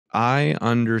I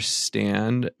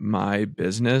understand my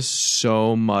business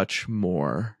so much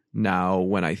more now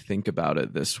when I think about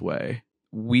it this way.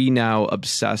 We now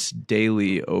obsess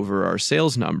daily over our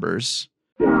sales numbers.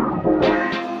 Hey,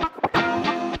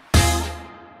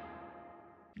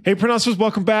 Printhouse,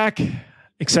 welcome back.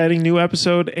 Exciting new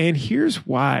episode. And here's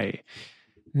why.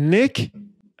 Nick,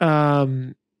 we've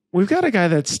got a guy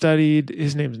that studied,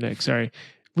 his name's Nick, sorry.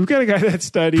 We've got a guy that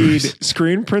studied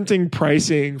screen printing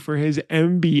pricing for his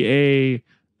MBA,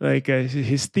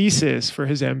 his thesis for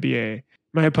his MBA.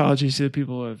 My apologies to the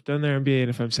people who have done their MBA, and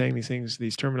if I'm saying these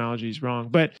terminologies wrong.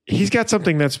 But he's got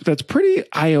something that's pretty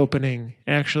eye-opening,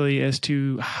 actually, as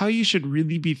to how you should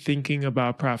really be thinking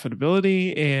about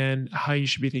profitability and how you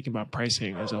should be thinking about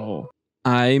pricing as a whole.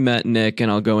 I met Nick,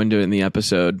 and I'll go into it in the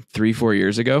episode 3-4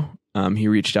 years ago. He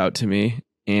reached out to me,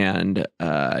 and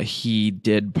he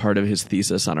did part of his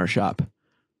thesis on our shop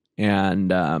and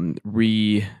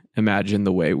reimagined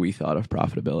the way we thought of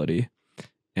profitability.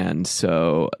 And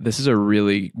so this is a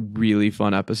really, really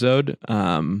fun episode.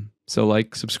 So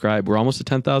subscribe. We're almost at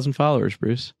 10,000 followers,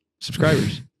 Bruce.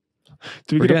 Subscribers.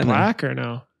 Do we get a plaque or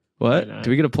no? What? Do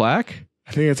we get a plaque?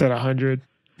 I think it's at 100.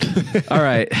 All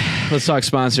right. Let's talk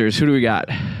sponsors. Who do we got?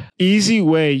 Easy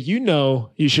Way.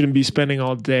 You shouldn't be spending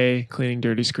all day cleaning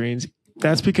dirty screens.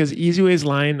 That's because Easy Way's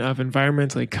line of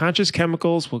environmentally conscious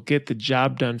chemicals will get the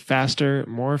job done faster,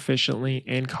 more efficiently,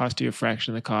 and cost you a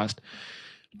fraction of the cost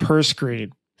per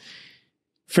screen.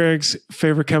 Farag's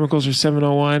favorite chemicals are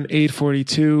 701,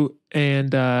 842,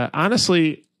 and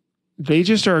honestly, they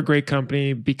just are a great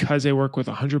company because they work with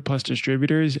 100 plus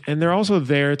distributors, and they're also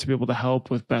there to be able to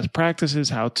help with best practices,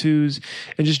 how-tos,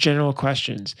 and just general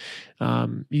questions.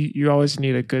 You always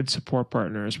need a good support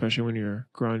partner, especially when you're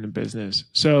growing a business.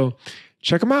 So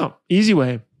check them out. Easy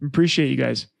Way. Appreciate you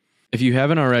guys. If you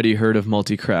haven't already heard of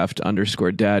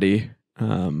Multicraft_Daddy,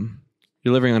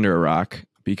 you're living under a rock,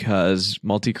 because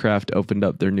Multicraft opened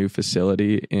up their new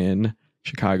facility in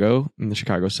Chicago, in the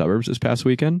Chicago suburbs this past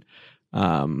weekend,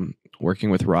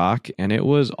 working with Rock, and it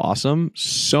was awesome.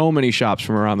 So many shops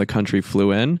from around the country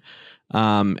flew in,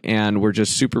 and we're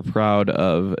just super proud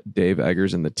of Dave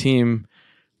Eggers and the team,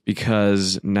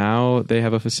 because now they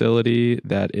have a facility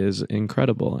that is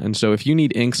incredible. And so if you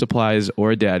need ink supplies or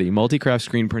a daddy, Multicraft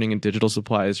screen printing and digital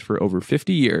supplies for over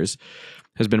 50 years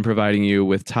has been providing you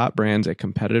with top brands at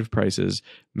competitive prices.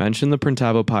 Mention the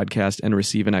Printavo podcast and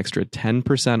receive an extra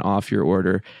 10% off your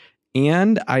order.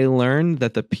 And I learned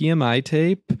that the PMI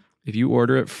tape, if you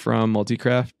order it from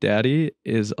Multicraft Daddy,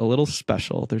 is a little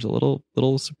special. There's a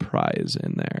little surprise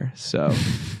in there. So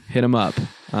hit them up.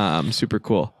 Super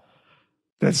cool.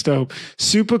 That's dope.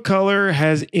 Supercolor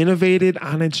has innovated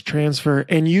on its transfer,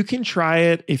 and you can try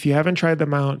it. If you haven't tried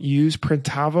them out, use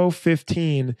Printavo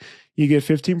 15. You get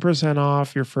 15%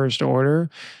 off your first order.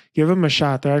 Give them a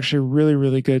shot. They're actually really,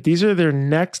 really good. These are their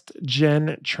next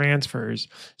gen transfers.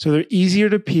 So they're easier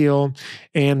to peel,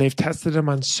 and they've tested them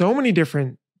on so many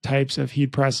different types of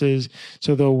heat presses,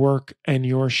 so they'll work in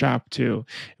your shop too.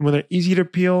 And when they're easy to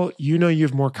peel, you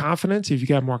have more confidence. If you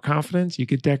got more confidence, you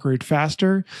could decorate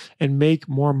faster and make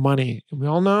more money. And we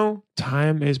all know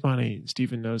time is money.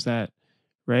 Stephen knows that,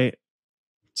 right?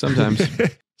 Sometimes.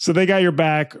 So they got your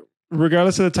back.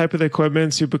 Regardless of the type of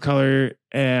equipment, Supercolor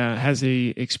has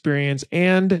the experience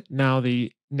and now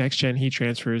the next gen heat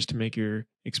transfers to make your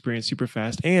experience super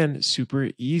fast and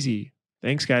super easy.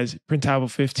 Thanks, guys.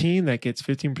 Printavo 15, that gets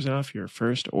 15% off your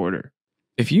first order.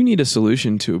 If you need a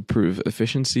solution to improve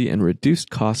efficiency and reduce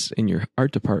costs in your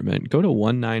art department, go to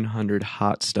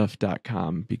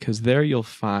 1-900-HOTStuff.com, because there you'll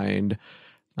find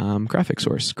Graphic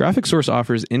Source. Graphic Source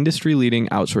offers industry-leading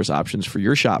outsource options for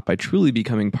your shop by truly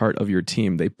becoming part of your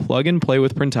team. They plug and play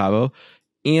with Printavo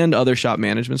and other shop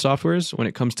management softwares when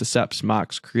it comes to SEPs,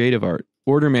 mocks, creative art,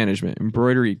 order management,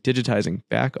 embroidery, digitizing,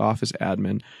 back office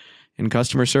admin, and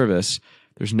customer service.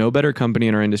 There's no better company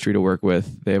in our industry to work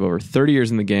with. They have over 30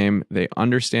 years in the game. They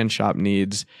understand shop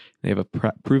needs. They have a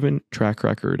proven track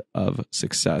record of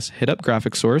success. Hit up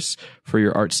Graphic Source for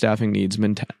your art staffing needs.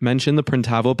 Mention the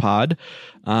Printavo pod,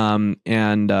 and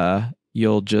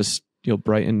you'll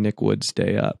brighten Nick Wood's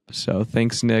day up. So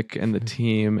thanks, Nick and the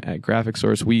team at Graphic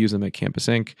Source. We use them at Campus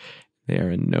Ink. They are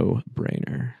a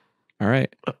no-brainer. All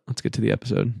right, let's get to the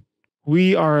episode.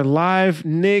 We are live.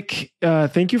 Nick,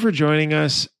 thank you for joining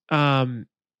us.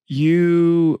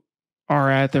 You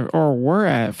are we're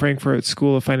at Frankfurt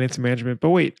School of Finance and Management. But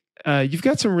wait, you've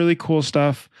got some really cool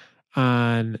stuff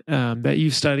on that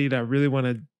you've studied. I really want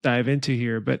to dive into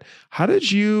here. But how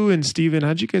did you and Steven,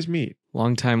 how'd you guys meet?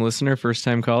 Long-time listener,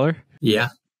 first-time caller? Yeah.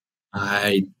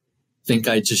 I think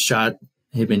I just shot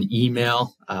him an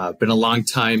email. Been a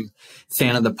long-time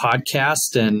fan of the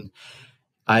podcast, and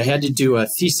I had to do a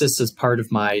thesis as part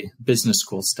of my business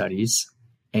school studies.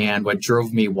 And what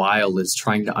drove me wild is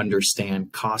trying to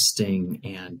understand costing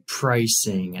and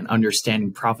pricing and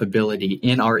understanding profitability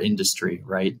in our industry,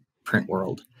 right? Print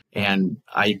world. And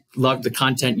I loved the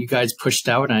content you guys pushed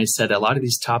out. And I said, a lot of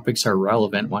these topics are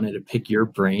relevant, wanted to pick your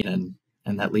brain.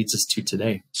 And that leads us to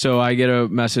today. So I get a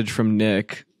message from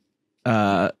Nick.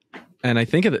 And I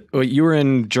think you were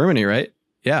in Germany, right?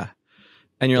 Yeah.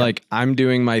 And you're like, I'm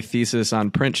doing my thesis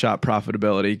on print shop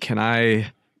profitability. Can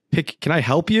I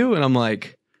help you? And I'm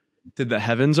like, did the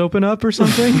heavens open up or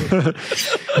something?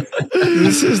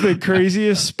 This is the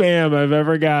craziest spam I've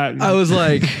ever gotten. I was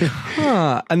like,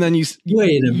 huh. And then you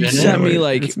sent me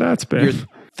like it's not spam. Your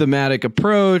thematic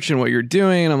approach and what you're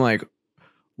doing. And I'm like,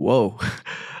 whoa.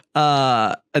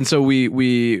 And so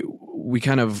we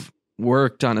kind of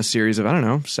worked on a series of, I don't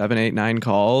know, 7, 8, 9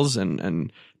 calls,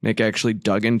 and Nick actually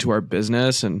dug into our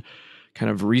business and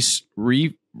kind of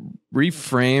reframed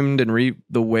and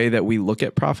the way that we look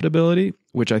at profitability,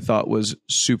 which I thought was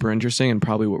super interesting and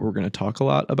probably what we're going to talk a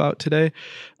lot about today.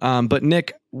 But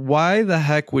Nick, why the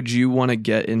heck would you want to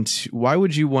get your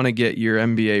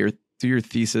MBA or do your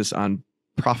thesis on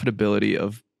profitability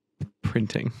of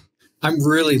printing? I'm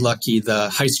really lucky. The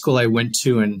high school I went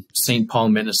to in St. Paul,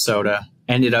 Minnesota,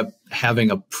 ended up having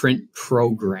a print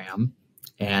program.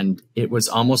 And it was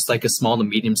almost like a small to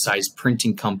medium-sized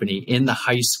printing company in the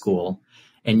high school.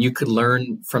 And you could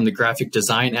learn from the graphic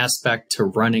design aspect to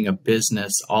running a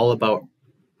business all about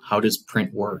how does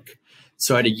print work.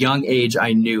 So at a young age,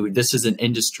 I knew this is an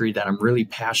industry that I'm really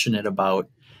passionate about.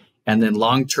 And then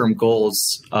long-term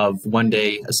goals of one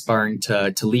day aspiring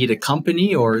to lead a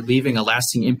company or leaving a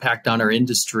lasting impact on our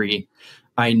industry.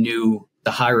 I knew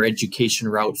the higher education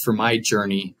route for my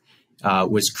journey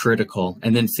was critical.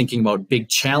 And then thinking about big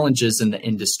challenges in the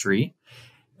industry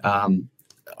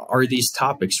are these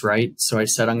topics, right? So I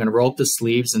said, I'm going to roll up the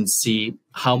sleeves and see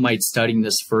how might studying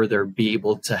this further be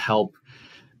able to help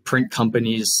print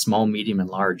companies, small, medium, and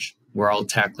large. We're all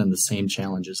tackling the same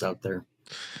challenges out there.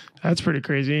 That's pretty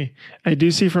crazy. I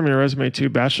do see from your resume too,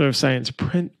 Bachelor of Science,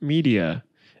 Print Media,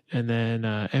 and then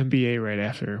MBA right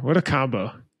after. What a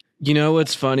combo. You know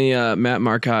what's funny? Matt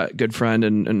Marcotte, good friend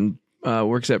and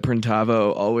works at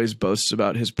Printavo, always boasts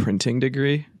about his printing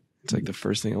degree. It's like the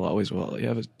first thing he'll always, well, you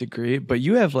have a degree, but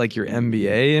you have like your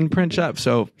MBA in print shop.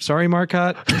 So sorry,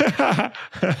 Marcotte.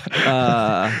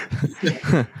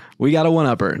 We got a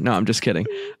one-upper. No, I'm just kidding.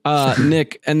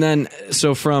 Nick, and then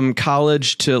so from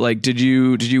college to like, did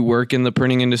you work in the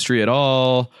printing industry at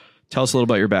all? Tell us a little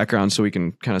about your background so we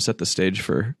can kind of set the stage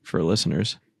for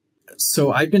listeners.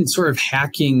 So I've been sort of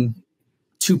hacking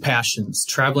two passions,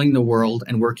 traveling the world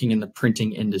and working in the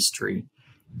printing industry.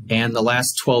 And the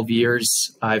last 12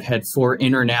 years, I've had 4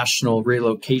 international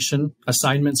relocation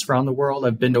assignments around the world.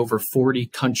 I've been to over 40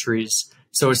 countries.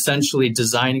 So essentially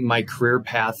designing my career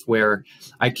path where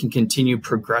I can continue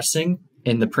progressing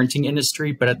in the printing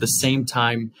industry, but at the same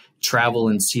time, travel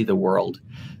and see the world.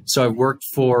 So I've worked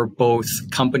for both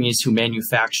companies who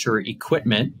manufacture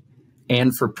equipment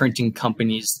and for printing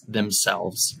companies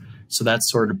themselves. So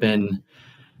that's sort of been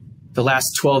the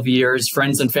last 12 years,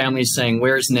 friends and family saying,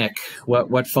 where's Nick?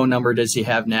 What phone number does he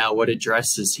have now? What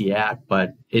address is he at?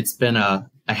 But it's been a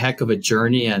heck of a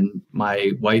journey. And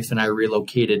my wife and I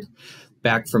relocated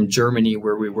back from Germany,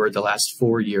 where we were the last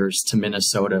 4 years, to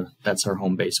Minnesota. That's our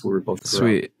home base where we both grew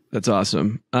Sweet. up. That's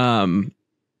awesome.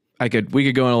 We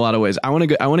could go in a lot of ways. I want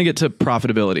to get to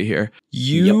profitability here.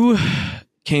 You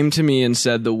came to me and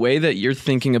said the way that you're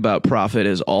thinking about profit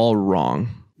is all wrong.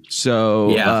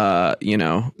 So,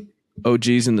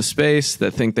 OGs in the space that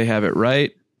think they have it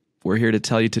right, we're here to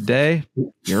tell you today,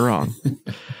 you're wrong.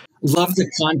 Love the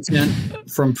content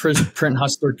from Print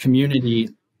Hustler community.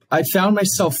 I found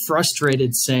myself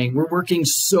frustrated saying, we're working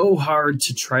so hard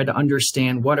to try to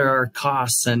understand what are our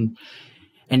costs, and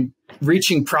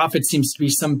reaching profit seems to be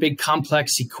some big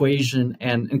complex equation.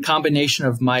 And in combination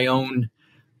of my own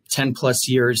 10 plus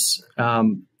years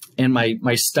and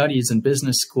my studies in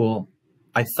business school,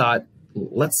 I thought,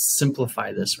 let's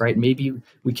simplify this, right? Maybe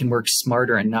we can work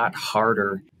smarter and not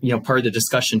harder. Part of the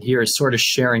discussion here is sort of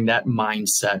sharing that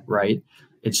mindset, right?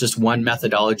 It's just one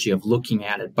methodology of looking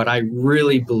at it. But I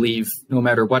really believe no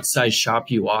matter what size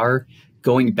shop you are,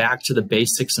 going back to the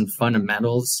basics and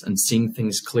fundamentals and seeing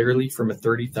things clearly from a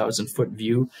 30,000 foot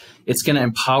view, it's going to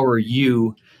empower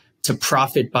you to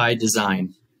profit by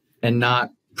design and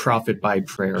not profit by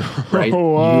prayer, right?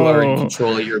 Whoa. You are in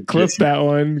control of your Clip business. that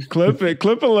one. Clip it.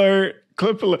 Clip alert.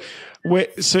 Clip a li-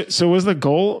 Wait, so was the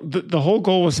goal, the whole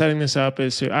goal with setting this up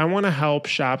is I want to help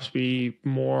shops be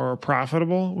more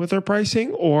profitable with their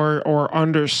pricing or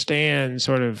understand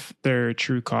sort of their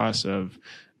true costs of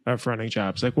running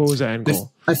jobs? Like, what was the end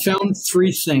goal? I found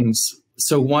three things.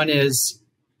 So one is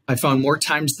I found more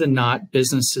times than not,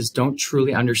 businesses don't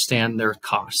truly understand their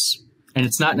costs. And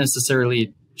it's not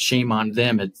necessarily shame on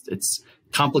them. It's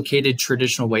complicated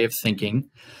traditional way of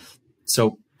thinking.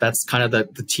 So that's kind of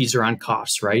the teaser on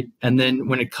costs, right? And then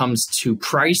when it comes to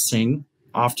pricing,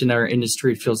 often our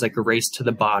industry feels like a race to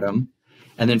the bottom.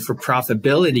 And then for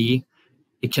profitability,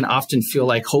 it can often feel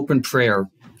like hope and prayer,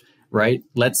 right?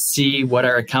 Let's see what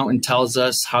our accountant tells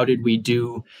us. How did we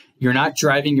do? You're not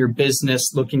driving your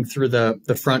business looking through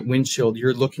the front windshield.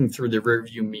 You're looking through the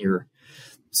rearview mirror.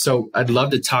 So I'd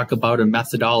love to talk about a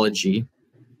methodology.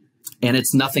 And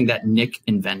it's nothing that Nick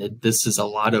invented. This is a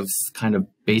lot of kind of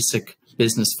basic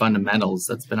business fundamentals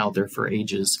that's been out there for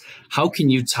ages. How can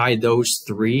you tie those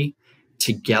three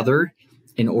together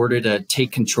in order to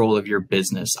take control of your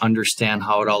business, understand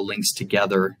how it all links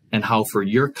together, and how for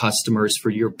your customers, for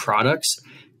your products,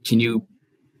 can you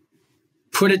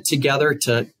put it together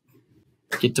to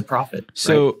get to profit?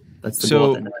 So right? That's the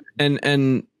goal.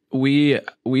 And we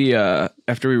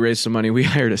after we raised some money, we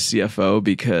hired a CFO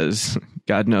because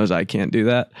God knows I can't do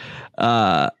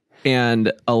that.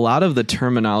 And a lot of the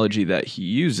terminology that he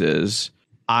uses,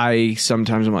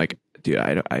 sometimes I'm like, dude,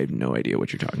 I have no idea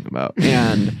what you're talking about.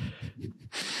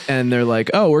 And they're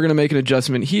like, oh, we're going to make an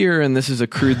adjustment here. And this is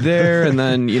accrued there. And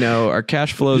then, our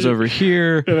cash flows over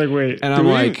here. You're like, wait, and I'm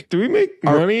like, do we make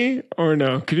money or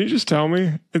no? Can you just tell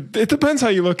me? It depends how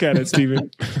you look at it, Steven.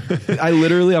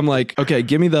 I'm like, okay,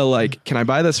 give me can I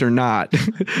buy this or not?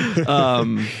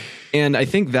 And I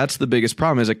think that's the biggest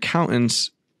problem is accountants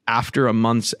after a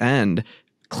month's end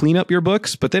clean up your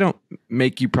books, but they don't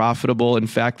make you profitable. In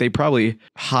fact, they probably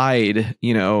hide,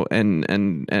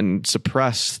 and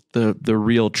suppress the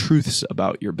real truths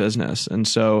about your business. And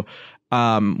so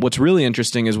what's really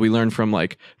interesting is we learned from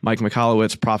Mike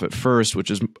Michalowicz, Profit First,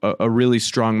 which is a really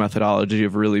strong methodology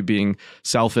of really being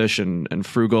selfish and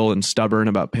frugal and stubborn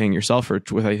about paying yourself,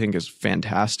 which I think is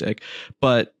fantastic.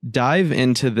 But dive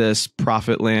into this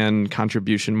profit land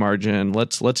contribution margin.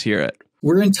 Let's hear it.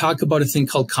 We're going to talk about a thing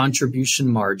called contribution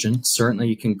margin. Certainly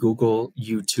you can Google,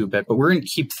 YouTube it, but we're going to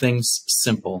keep things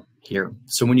simple here.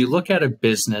 So when you look at a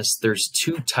business, there's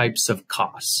two types of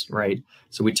costs, right?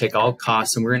 So we take all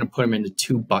costs and we're going to put them into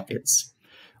two buckets.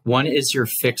 One is your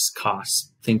fixed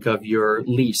costs. Think of your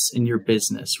lease in your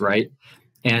business, right?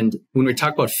 And when we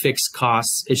talk about fixed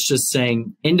costs, it's just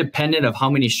saying independent of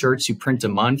how many shirts you print a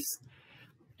month,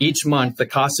 each month, the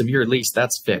cost of your lease,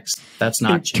 that's fixed. That's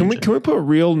not changing. Can we put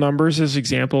real numbers as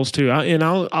examples too? And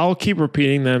I'll keep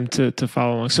repeating them to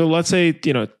follow along. So let's say,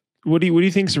 what do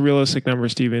you think is a realistic number,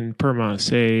 Steven, per month?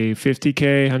 Say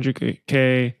 50K,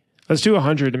 100K. Let's do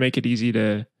 100 to make it easy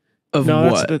to. Of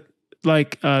what?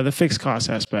 That's the fixed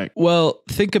cost aspect. Well,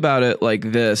 think about it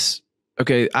like this.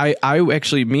 Okay, I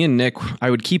actually, me and Nick, I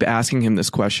would keep asking him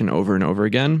this question over and over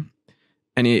again.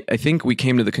 And I think we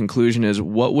came to the conclusion is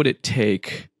what would it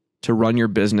take to run your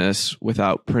business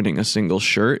without printing a single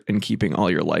shirt and keeping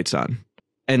all your lights on?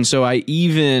 And so I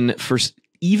even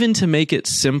to make it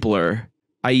simpler,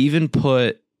 I even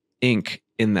put ink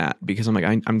in that because I'm like,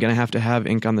 I'm going to have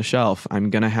ink on the shelf.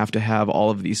 I'm going to have all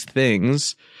of these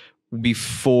things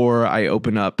before I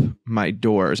open up my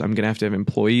doors. I'm going to have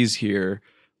employees here,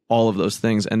 all of those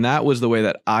things. And that was the way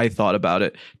that I thought about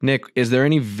it. Nick, is there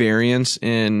any variance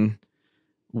in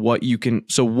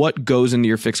what goes into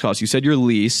your fixed costs? You said your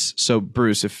lease. So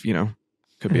Bruce, if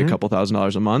could be a couple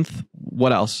 $1,000s a month.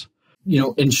 What else?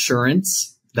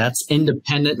 Insurance, that's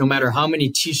independent. No matter how many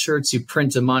t-shirts you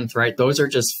print a month, right? Those are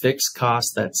just fixed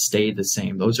costs that stay the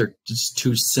same. Those are just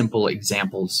two simple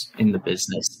examples in the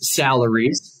business.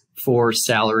 Salaries for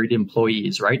salaried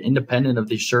employees, right? Independent of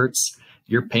the shirts,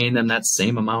 you're paying them that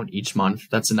same amount each month.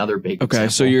 That's another big example.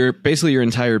 So you're basically your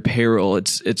entire payroll.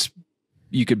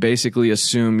 You could basically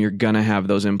assume you're going to have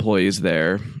those employees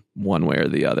there one way or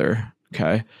the other.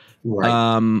 Okay.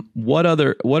 Right. What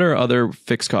are other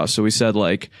fixed costs? So we said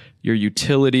your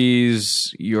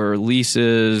utilities, your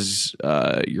leases,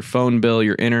 your phone bill,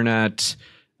 your internet.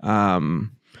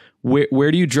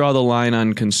 Where do you draw the line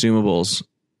on consumables?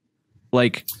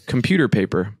 Like computer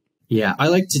paper? Yeah. I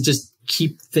like to just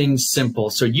keep things simple.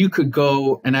 So you could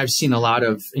go, and I've seen a lot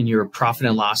of in your profit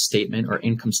and loss statement or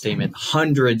income statement,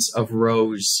 hundreds of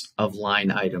rows of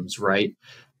line items, right?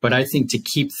 But I think to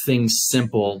keep things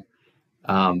simple,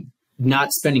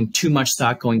 not spending too much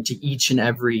thought going to each and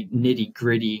every nitty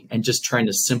gritty and just trying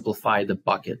to simplify the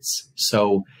buckets.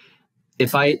 So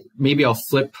maybe I'll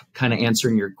flip kind of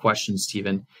answering your question,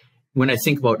 Stephen. When I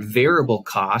think about variable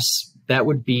costs, that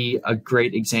would be a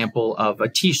great example of a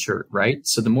t-shirt, right?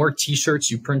 So the more t-shirts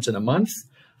you print in a month,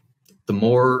 the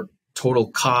more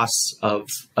total costs of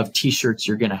t-shirts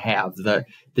you're going to have.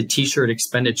 The t-shirt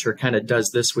expenditure kind of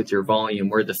does this with your volume,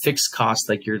 where the fixed cost,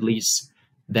 like your lease,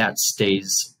 that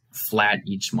stays flat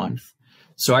each month.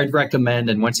 So I'd recommend,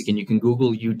 and once again, you can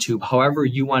Google, YouTube, however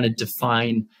you want to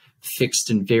define fixed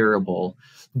and variable,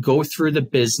 go through the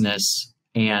business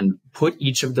and put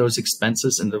each of those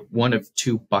expenses into one of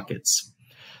two buckets.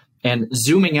 And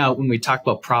zooming out, when we talk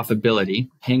about profitability,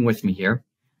 hang with me here.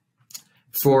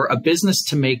 For a business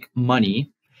to make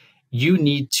money, you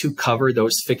need to cover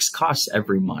those fixed costs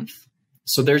every month.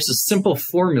 So there's a simple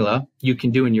formula you can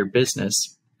do in your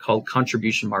business called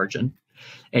contribution margin.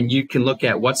 And you can look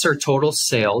at what's our total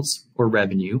sales or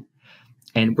revenue,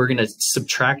 and we're going to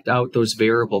subtract out those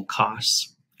variable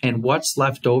costs. And what's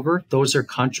left over, those are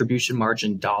contribution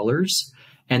margin dollars.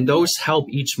 And those help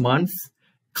each month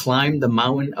climb the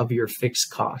mountain of your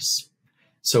fixed costs.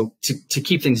 So to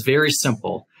keep things very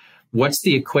simple, what's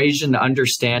the equation to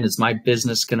understand? Is my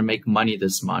business going to make money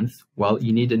this month? Well,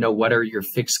 you need to know what are your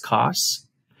fixed costs.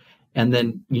 And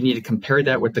then you need to compare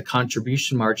that with the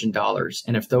contribution margin dollars.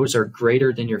 And if those are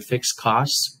greater than your fixed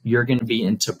costs, you're going to be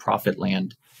into profit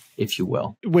land, if you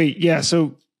will. Wait, yeah.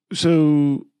 So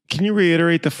can you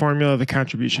reiterate the formula of the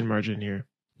contribution margin here?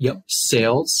 Yep.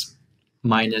 Sales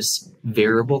minus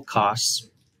variable costs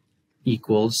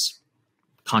equals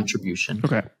contribution.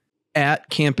 Okay. At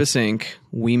Campus Inc.,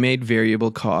 we made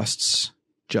variable costs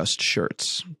just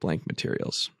shirts, blank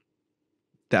materials.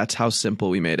 That's how simple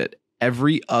we made it.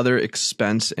 Every other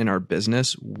expense in our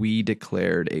business, we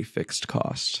declared a fixed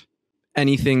cost.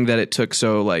 Anything that it took,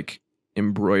 so like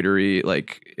embroidery,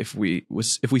 like if we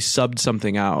subbed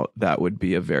something out, that would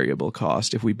be a variable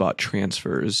cost. If we bought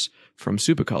transfers from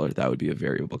Supercolor, that would be a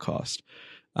variable cost.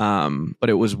 But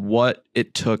it was what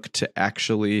it took to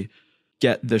actually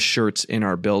get the shirts in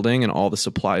our building and all the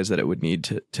supplies that it would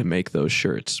need to make those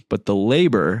shirts. But the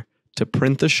labor to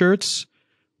print the shirts,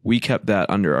 we kept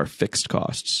that under our fixed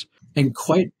costs. And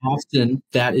quite often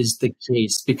that is the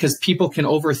case because people can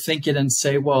overthink it and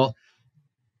say, well,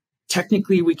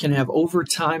 technically we can have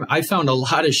overtime. I found a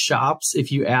lot of shops,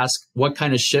 if you ask, what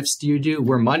kind of shifts do you do?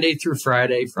 We're Monday through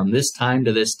Friday from this time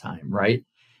to this time, right?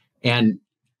 And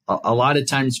a lot of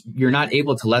times you're not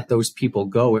able to let those people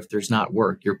go if there's not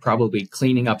work. You're probably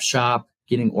cleaning up shop,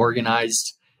 getting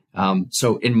organized.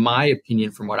 So in my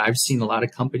opinion, from what I've seen, a lot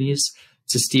of companies,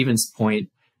 to Stephen's point,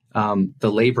 the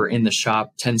labor in the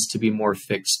shop tends to be more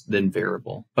fixed than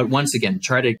variable. But once again,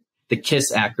 try the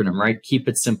KISS acronym, right? Keep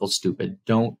it simple, stupid.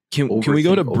 Don't Can we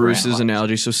go to Bruce's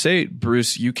analogy? So say,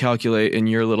 Bruce, you calculate in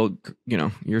your little,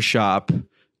 your shop,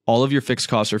 all of your fixed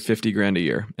costs are $50,000 a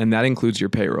year, and that includes your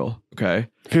payroll. Okay.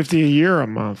 50 a year or a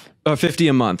month? 50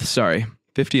 a month. Sorry.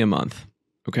 50 a month.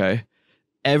 Okay.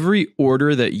 Every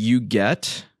order that you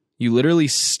get, you literally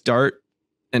start,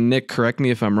 and Nick, correct me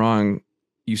if I'm wrong,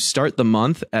 you start the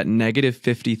month at negative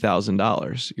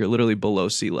 $50,000. You're literally below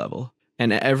sea level.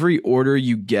 And every order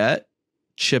you get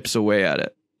chips away at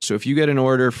it. So if you get an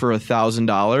order for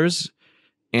 $1,000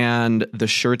 and the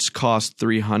shirts cost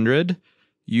 $300,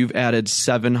 you've added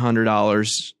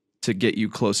 $700 to get you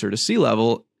closer to sea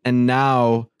level. And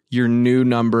now your new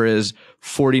number is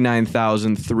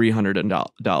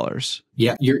 $49,300.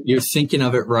 Yeah, you're thinking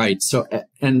of it right. So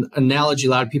an analogy a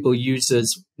lot of people use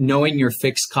is knowing your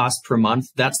fixed cost per month.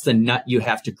 That's the nut you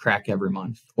have to crack every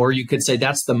month. Or you could say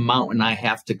that's the mountain I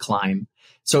have to climb.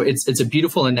 So it's a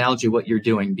beautiful analogy what you're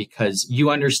doing because you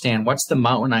understand what's the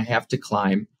mountain I have to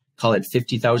climb, call it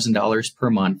 $50,000 per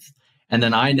month. And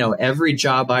then I know every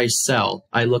job I sell,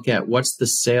 I look at what's the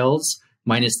sales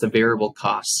minus the variable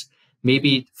costs.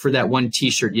 Maybe for that one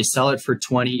t-shirt, you sell it for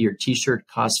 20, your t-shirt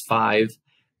costs $5.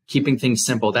 Keeping things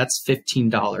simple, that's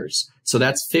 $15. So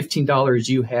that's $15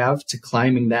 you have to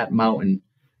climbing that mountain.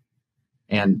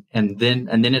 And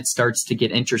then it starts to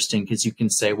get interesting because you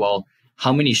can say, well,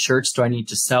 how many shirts do I need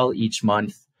to sell each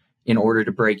month in order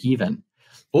to break even?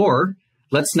 Or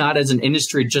let's not as an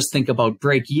industry just think about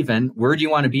break even. Where do you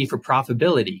want to be for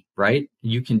profitability, right?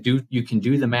 You can do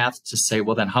the math to say,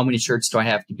 well, then how many shirts do I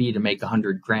have to be to make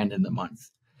 $100,000 in the month?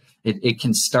 It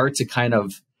can start to kind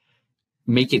of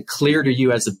make it clear to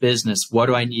you as a business, what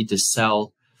do I need to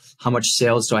sell? How much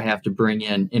sales do I have to bring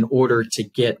in order to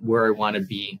get where I want to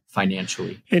be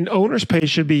financially? And owner's pay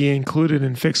should be included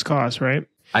in fixed costs, right?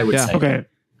 I would say. Okay.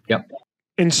 Yep.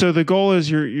 And so the goal is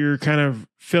you're kind of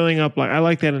filling up, like, I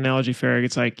like that analogy, Farag.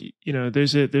 It's like,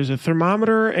 there's a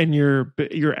thermometer, and you're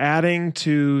adding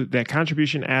to that.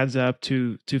 Contribution adds up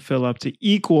to fill up to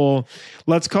equal,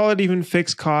 let's call it even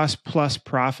fixed cost plus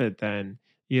profit then,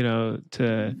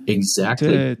 to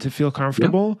exactly to feel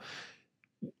comfortable.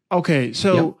 Yep. Okay.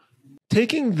 So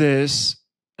taking this,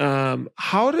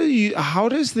 how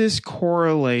does this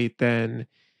correlate then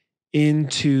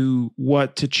into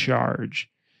what to charge?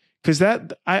 Because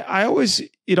that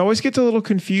it always gets a little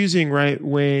confusing, right?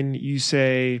 When you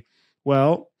say,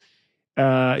 well,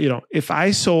 if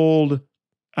I sold,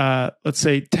 let's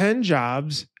say 10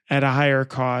 jobs at a higher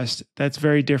cost, that's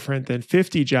very different than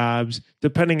 50 jobs,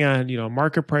 depending on,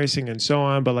 market pricing and so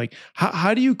on. But like,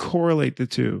 how do you correlate the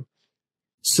two?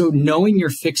 So knowing your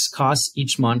fixed costs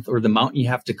each month, or the mountain you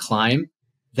have to climb,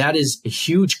 that is a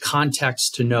huge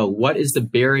context to know what is the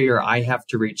barrier I have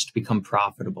to reach to become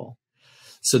profitable.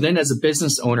 So then as a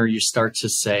business owner, you start to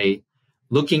say,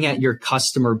 looking at your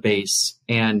customer base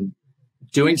and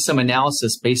doing some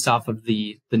analysis based off of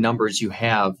the numbers you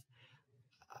have.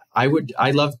 I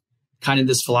love kind of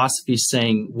this philosophy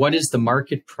saying, what is the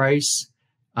market price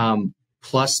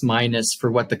plus minus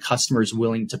for what the customer is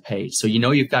willing to pay? So,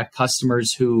 you've got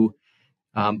customers who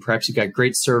perhaps you've got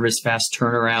great service, fast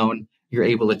turnaround, you're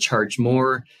able to charge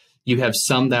more. You have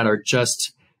some that are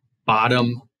just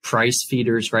bottom price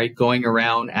feeders, right? Going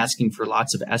around asking for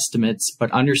lots of estimates, but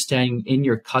understanding in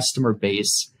your customer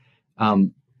base,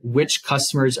 which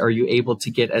customers are you able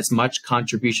to get as much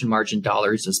contribution margin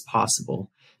dollars as possible?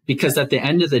 Because at the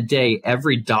end of the day,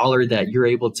 every dollar that you're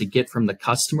able to get from the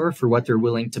customer for what they're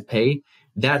willing to pay,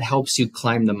 that helps you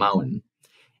climb the mountain.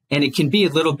 And it can be a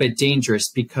little bit dangerous,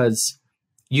 because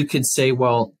you could say,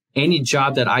 well, any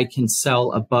job that I can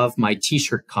sell above my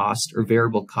t-shirt cost or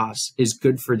variable cost is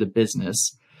good for the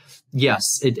business.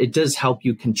 Yes, it does help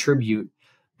you contribute.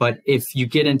 But if you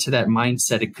get into that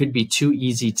mindset, it could be too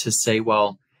easy to say,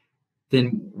 well,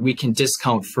 then we can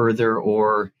discount further,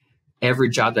 or every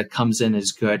job that comes in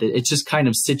is good. It's just kind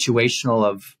of situational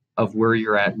of where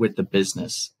you're at with the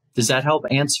business. Does that help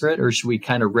answer it, or should we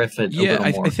kind of riff it a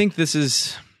little more? I think this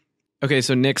is... Okay,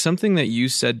 so Nick, something that you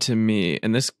said to me,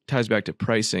 and this ties back to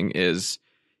pricing, is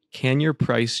can your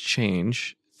price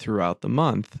change throughout the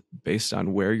month based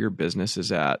on where your business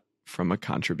is at from a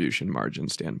contribution margin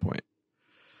standpoint?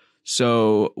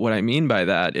 So what I mean by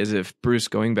that is, if Bruce,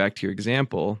 going back to your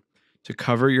example, to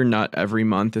cover your nut every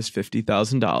month is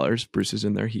 $50,000. Bruce is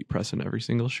in there heat pressing every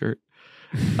single shirt.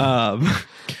 Hey,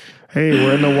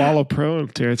 we're in the Walla Pro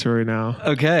territory now.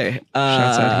 Okay.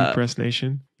 Shots at Heat Press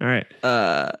Nation. All right.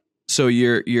 So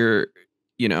you're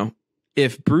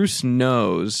if Bruce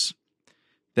knows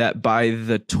that by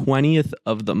the 20th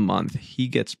of the month, he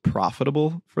gets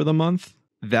profitable for the month,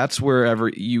 that's wherever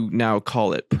you now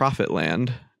call it profit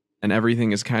land, and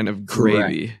everything is kind of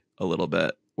gravy. Correct. A little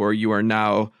bit, or you are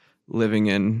now living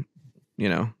in,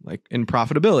 like in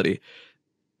profitability.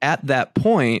 At that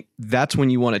point, that's when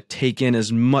you want to take in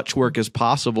as much work as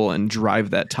possible and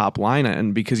drive that top line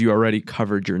in, because you already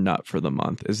covered your nut for the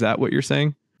month. Is that what you're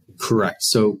saying? Correct.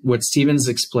 So what Steven's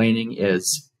explaining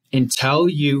is, until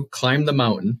you climb the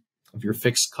mountain of your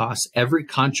fixed costs, every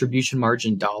contribution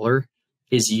margin dollar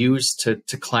is used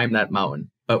to climb that mountain.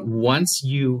 But once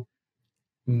you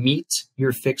meet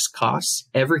your fixed costs,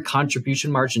 every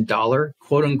contribution margin dollar,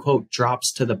 quote unquote,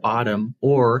 drops to the bottom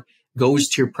or goes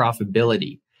to your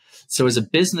profitability. So as a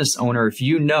business owner, if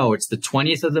you know it's the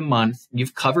 20th of the month,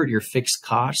 you've covered your fixed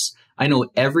costs, I know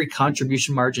every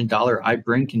contribution margin dollar I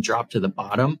bring can drop to the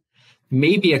bottom.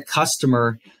 Maybe a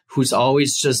customer who's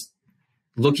always just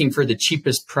looking for the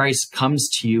cheapest price comes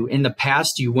to you. In the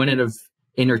past, you wouldn't have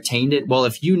entertained it. Well,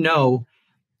 if you know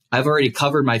I've already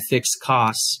covered my fixed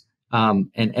costs, and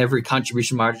every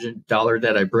contribution margin dollar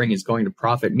that I bring is going to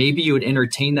profit, maybe you would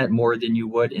entertain that more than you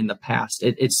would in the past.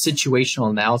 It's situational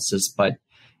analysis, but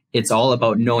it's all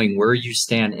about knowing where you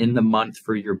stand in the month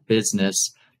for your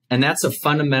business. And that's a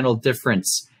fundamental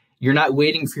difference. You're not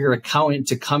waiting for your accountant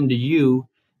to come to you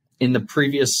in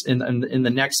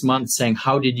the next month saying,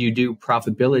 how did you do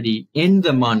profitability? In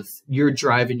the month, you're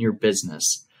driving your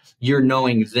business. You're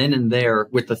knowing then and there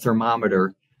with the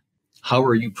thermometer, how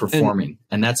are you performing?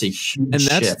 And that's a huge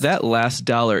shift. That last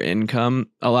dollar income.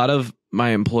 A lot of my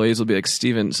employees will be like,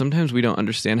 Steven, sometimes we don't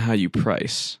understand how you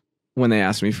price. When they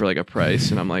ask me for like a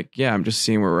price, and I'm like, yeah, I'm just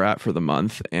seeing where we're at for the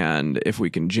month, and if we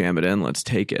can jam it in, let's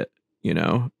take it,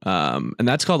 and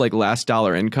that's called like last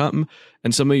dollar income.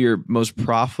 And some of your most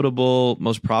profitable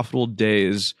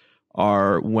days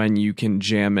are when you can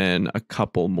jam in a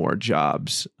couple more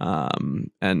jobs, and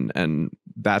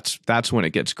that's when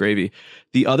it gets gravy.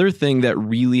 The other thing that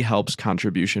really helps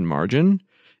contribution margin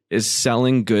is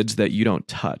selling goods that you don't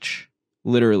touch,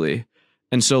 literally.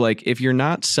 And so like if you're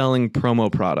not selling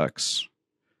promo products,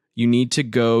 you need to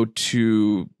go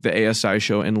to the ASI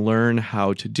show and learn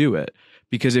how to do it.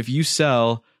 Because if you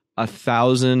sell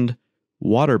 1,000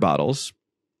 water bottles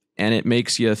and it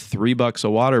makes you $3 a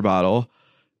water bottle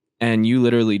and you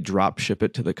literally drop ship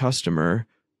it to the customer,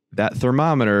 that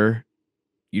thermometer,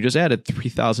 you just added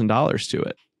 $3,000 to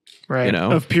it. Right. You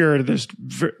know, of pure,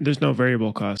 there's no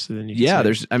variable cost. Then you yeah,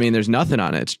 say. there's nothing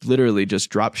on it. It's literally just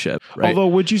drop ship. Right? Although,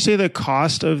 would you say the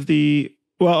cost of the,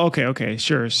 well, okay,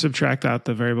 sure. Subtract out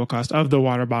the variable cost of the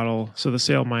water bottle. So the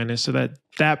sale minus, so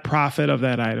that profit of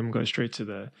that item goes straight to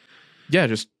the, yeah,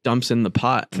 just dumps in the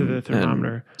pot to the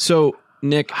thermometer. So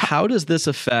Nick, how does this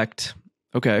affect,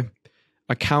 okay,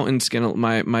 accountant's gonna,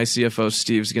 my CFO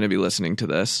Steve's gonna be listening to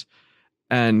this.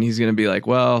 And he's going to be like,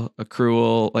 well,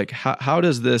 accrual, like how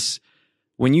does this,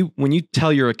 when you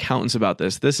tell your accountants about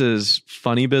this is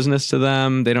funny business to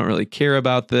them. They don't really care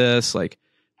about this. Like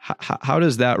how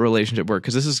does that relationship work?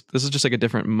 Because this is just like a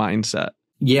different mindset.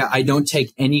 Yeah, I don't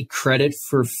take any credit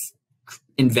for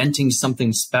inventing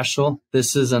something special.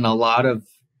 This is in a lot of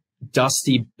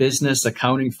dusty business,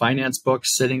 accounting, finance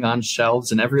books sitting on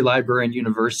shelves in every library and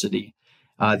university.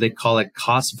 They call it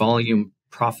cost volume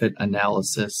profit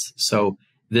analysis. So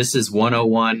this is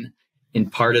 101 in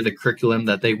part of the curriculum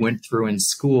that they went through in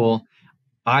school.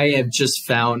 I have just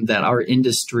found that our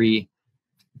industry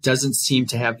doesn't seem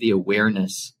to have the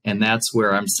awareness. And that's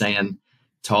where I'm saying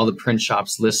to all the print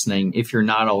shops listening, if you're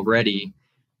not already,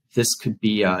 this could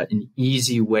be an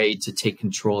easy way to take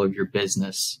control of your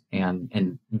business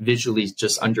and visually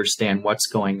just understand what's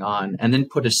going on and then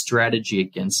put a strategy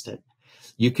against it.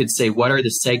 You could say, what are the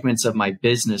segments of my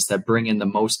business that bring in the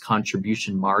most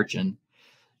contribution margin?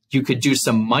 You could do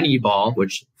some Moneyball,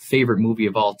 which favorite movie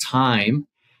of all time.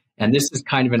 And this is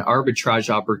kind of an arbitrage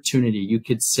opportunity. You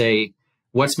could say,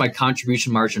 what's my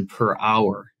contribution margin per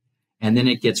hour? And then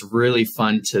it gets really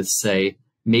fun to say,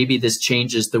 maybe this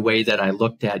changes the way that I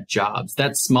looked at jobs.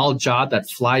 That small job that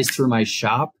flies through my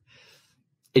shop,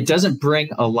 it doesn't bring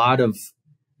a lot of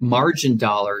margin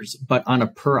dollars, but on a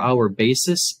per hour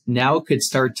basis, now it could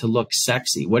start to look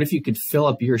sexy. What if you could fill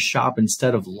up your shop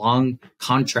instead of long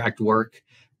contract work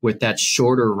with that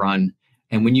shorter run?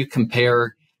 And when you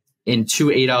compare in 2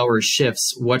 8-hour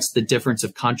shifts, what's the difference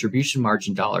of contribution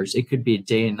margin dollars? It could be a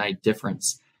day and night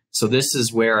difference. So this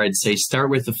is where I'd say start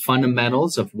with the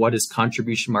fundamentals of what does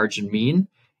contribution margin mean,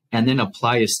 and then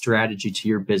apply a strategy to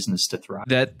your business to thrive.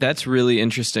 That's really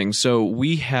interesting. So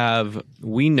we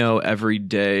know every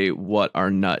day what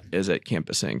our nut is at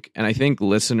Campus Inc. And I think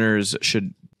listeners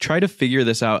should try to figure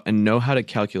this out and know how to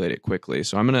calculate it quickly.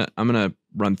 So I'm gonna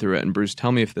run through it, and Bruce,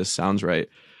 tell me if this sounds right.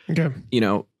 Okay. You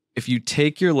know, if you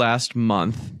take your last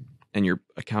month and your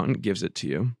accountant gives it to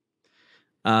you,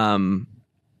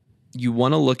 you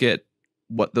want to look at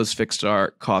what those fixed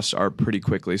costs are pretty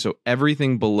quickly. So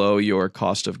everything below your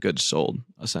cost of goods sold,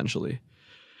 essentially.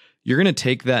 You're going to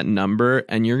take that number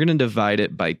and you're going to divide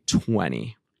it by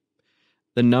 20.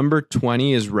 The number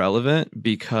 20 is relevant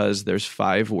because there's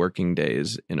 5 working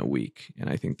days in a week. And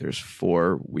I think there's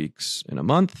 4 weeks in a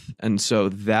month. And so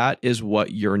that is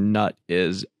what your nut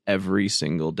is every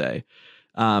single day.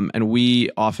 And we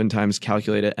oftentimes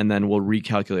calculate it and then we'll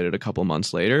recalculate it a couple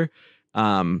months later.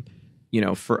 You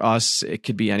know, for us, it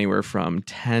could be anywhere from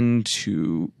 $10,000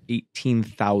 to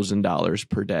 $18,000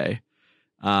 per day,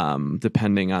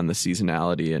 depending on the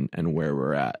seasonality and where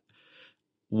we're at.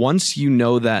 Once you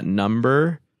know that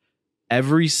number,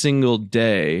 every single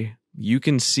day, you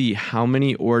can see how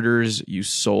many orders you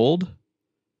sold.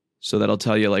 So that'll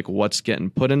tell you like what's getting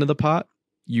put into the pot.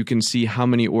 You can see how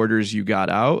many orders you got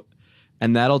out,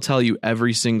 and that'll tell you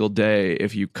every single day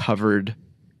if you covered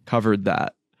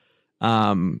that.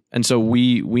 And so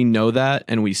we know that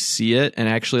and we see it. And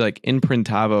actually, like in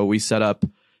Printavo, we set up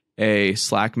a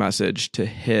Slack message to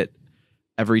hit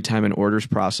every time an order's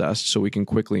processed so we can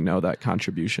quickly know that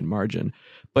contribution margin.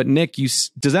 But Nick,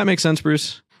 does that make sense,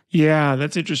 Bruce? Yeah,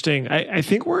 that's interesting. I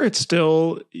think where it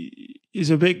still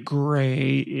is a bit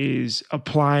gray is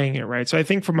applying it, right? So I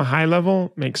think from a high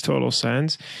level, makes total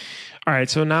sense. All right,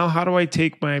 so now how do I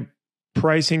take my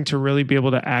pricing to really be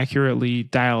able to accurately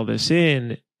dial this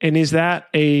in? And is that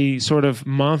a sort of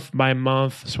month by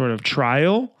month sort of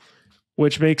trial,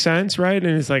 which makes sense, right?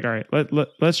 And it's like, all right,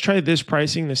 let's try this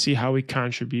pricing to see how we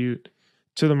contribute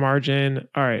to the margin.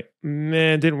 All right,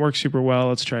 man, didn't work super well.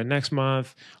 Let's try next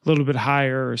month, a little bit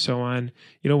higher or so on.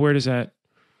 You know, where does that?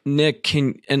 Nick,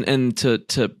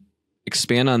 to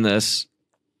expand on this,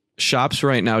 shops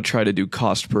right now try to do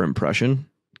cost per impression.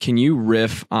 Can you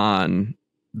riff on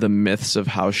the myths of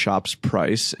how shops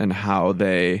price and how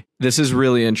this is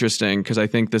really interesting because I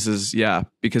think this is,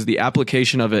 because the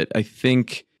application of it, I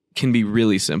think, can be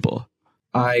really simple.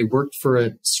 I worked for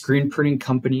a screen printing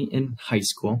company in high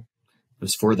school. It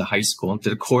was for the high school.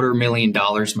 Did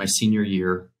 $250,000 my senior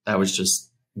year. That was just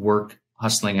work,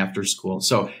 hustling after school.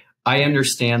 So I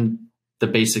understand the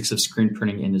basics of screen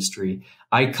printing industry.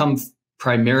 I come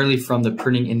primarily from the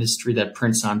printing industry that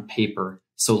prints on paper.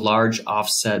 So large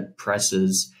offset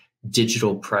presses,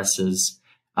 digital presses.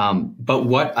 But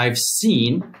what I've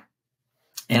seen,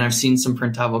 and I've seen some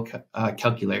Printavo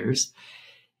calculators,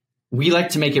 we like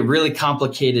to make it really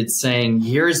complicated, saying,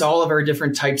 here's all of our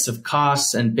different types of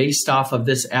costs, and based off of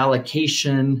this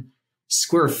allocation,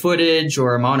 square footage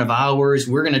or amount of hours,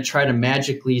 we're going to try to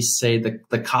magically say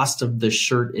the cost of the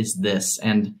shirt is this.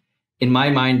 And in my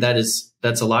mind,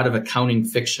 that's a lot of accounting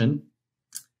fiction.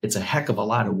 It's a heck of a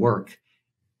lot of work.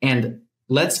 And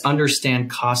let's understand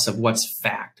costs of what's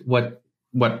fact. What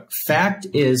fact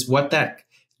is what that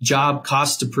job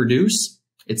costs to produce.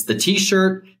 It's the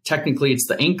t-shirt. Technically, it's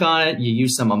the ink on it. You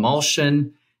use some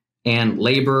emulsion, and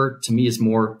labor to me is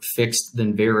more fixed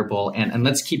than variable. And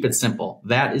let's keep it simple.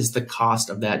 That is the cost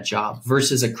of that job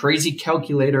versus a crazy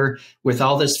calculator with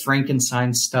all this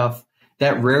Frankenstein stuff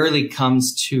that rarely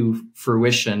comes to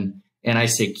fruition. And I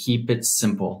say, keep it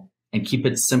simple. And keep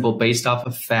it simple based off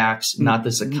of facts, not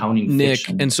this accounting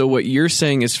fiction. Nick, and so what you're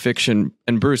saying is fiction.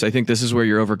 And Bruce, I think this is where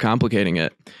you're overcomplicating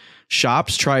it.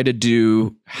 Shops try to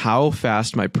do how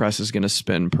fast my press is going to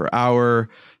spin per hour,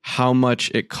 how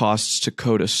much it costs to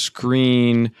coat a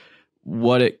screen,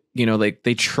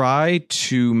 they try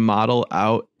to model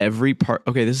out every part.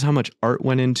 Okay, this is how much art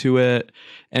went into it.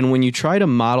 And when you try to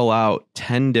model out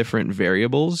 10 different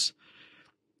variables,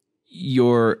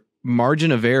 your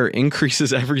margin of error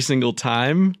increases every single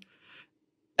time,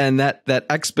 and that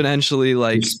exponentially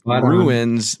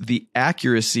ruins the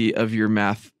accuracy of your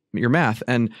math.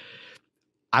 And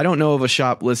I don't know of a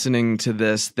shop listening to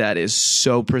this that is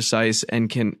so precise and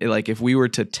can, if we were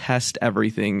to test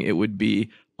everything, it would be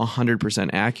 100%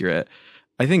 accurate.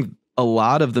 I think a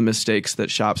lot of the mistakes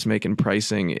that shops make in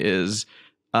pricing is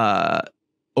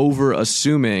over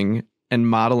assuming and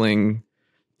modeling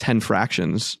 10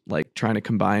 fractions, like trying to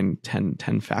combine 10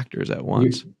 factors at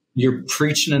once. You're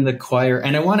preaching in the choir.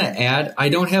 And I want to add, I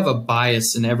don't have a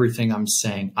bias in everything I'm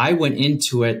saying. I went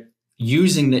into it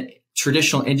using the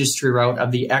traditional industry route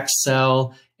of the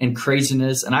Excel and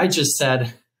craziness. And I just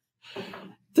said,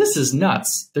 this is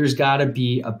nuts. There's got to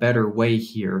be a better way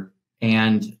here.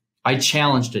 And I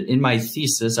challenged it in my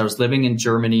thesis. I was living in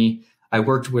Germany. I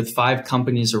worked with 5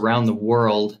 companies around the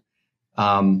world,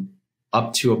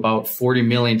 up to about $40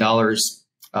 million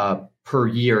per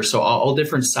year. So all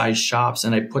different size shops.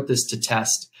 And I put this to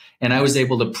test. And I was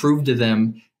able to prove to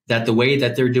them that the way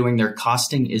that they're doing their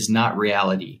costing is not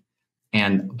reality.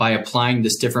 And by applying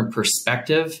this different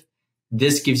perspective,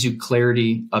 this gives you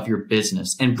clarity of your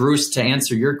business. And Bruce, to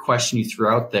answer your question you threw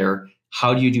out there,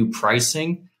 how do you do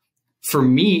pricing? For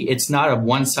me, it's not a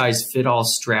one-size-fit-all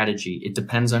strategy. It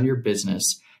depends on your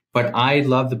business. But I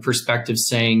love the perspective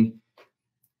saying,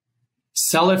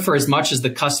 sell it for as much as the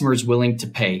customer is willing to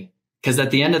pay. Because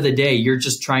at the end of the day, you're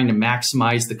just trying to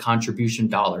maximize the contribution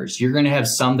dollars. You're going to have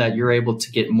some that you're able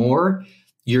to get more.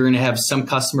 You're going to have some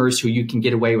customers who you can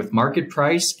get away with market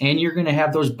price. And you're going to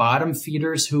have those bottom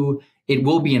feeders who it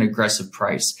will be an aggressive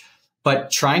price.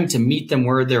 But trying to meet them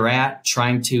where they're at,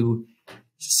 trying to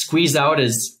squeeze out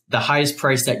as the highest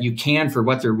price that you can for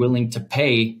what they're willing to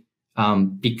pay.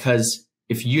 Because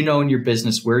if you know in your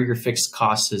business where your fixed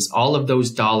cost is, all of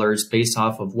those dollars based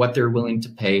off of what they're willing to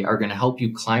pay are going to help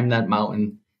you climb that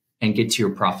mountain and get to your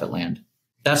profit land.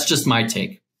 That's just my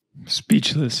take.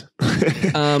 Speechless.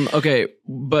 Okay.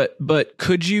 But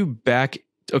could you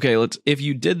if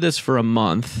you did this for a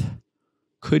month,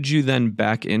 could you then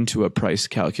back into a price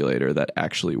calculator that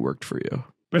actually worked for you?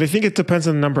 But I think it depends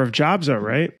on the number of jobs, though,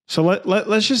 right? So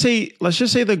let's just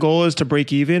say the goal is to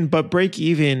break even, but break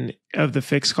even of the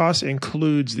fixed cost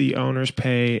includes the owner's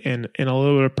pay and a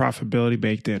little bit of profitability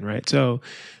baked in, right? So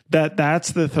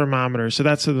that's the thermometer. So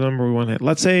that's the number we want to hit.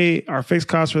 Let's say our fixed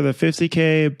costs were the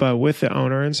 $50K, but with the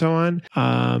owner and so on,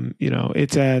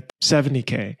 it's at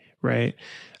 $70K, right?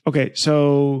 Okay,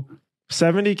 so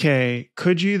 $70K.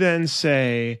 Could you then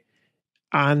say,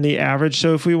 on the average,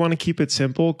 so if we want to keep it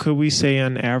simple, could we say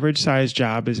an average size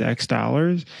job is X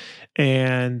dollars?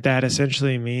 And that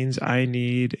essentially means I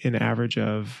need an average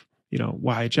of,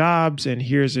 Y jobs. And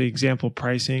here's the example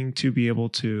pricing to be able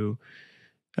to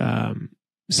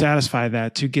satisfy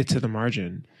that to get to the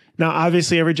margin. Now,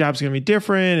 obviously, every job's going to be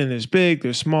different, and there's big,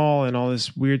 there's small, and all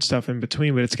this weird stuff in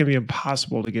between, but it's going to be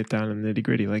impossible to get down in the nitty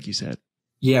gritty, like you said.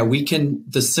 Yeah,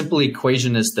 the simple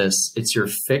equation is this. It's your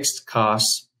fixed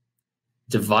costs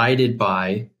divided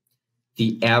by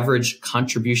the average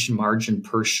contribution margin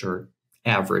per shirt.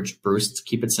 Average, Bruce, to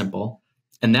keep it simple.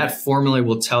 And that formula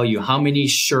will tell you how many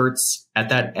shirts at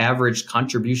that average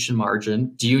contribution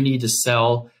margin do you need to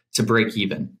sell to break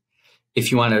even.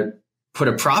 If you want to put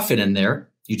a profit in there,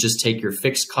 you just take your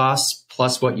fixed costs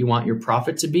plus what you want your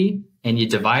profit to be, and you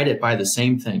divide it by the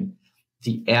same thing,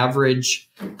 the average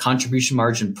contribution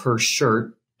margin per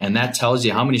shirt. And that tells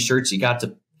you how many shirts you got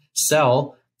to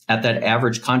sell at that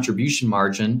average contribution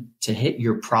margin to hit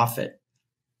your profit.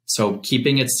 So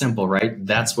keeping it simple, right?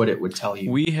 That's what it would tell you.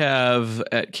 We have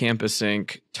at Campus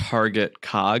Inc. target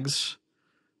COGS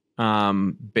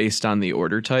based on the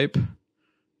order type.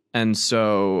 And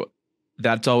so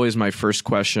that's always my first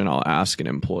question I'll ask an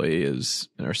employee is,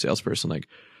 and our salesperson, like,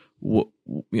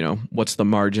 what's the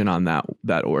margin on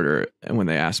that order? And when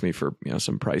they ask me for,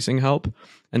 some pricing help.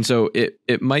 And so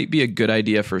it might be a good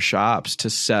idea for shops to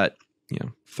set,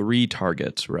 3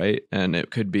 targets, right? And it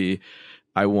could be,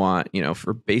 I want,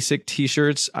 for basic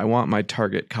t-shirts, I want my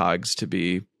target COGS to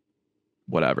be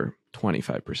whatever,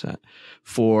 25%.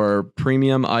 For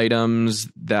premium items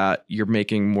that you're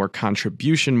making more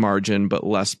contribution margin, but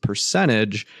less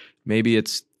percentage, maybe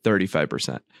it's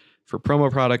 35%. For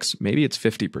promo products, maybe it's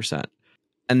 50%.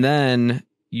 And then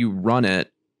you run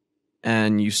it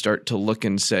and you start to look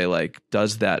and say, like,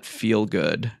 does that feel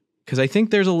good? Because I think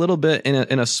there's a little bit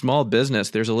in a small business,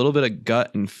 there's a little bit of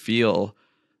gut and feel.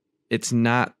 It's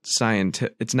not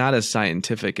scientific. It's not as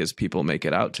scientific as people make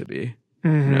it out to be.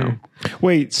 Mm-hmm.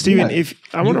 Wait, Steven, if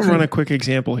I want to run a quick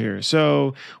example here.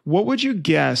 So what would you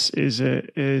guess is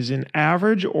an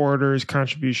average order's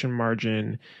contribution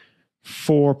margin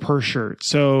for per shirt?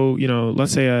 So,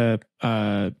 let's say a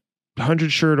 100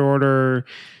 shirt order,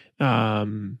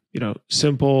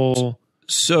 simple.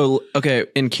 So, okay,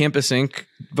 in Campus Inc.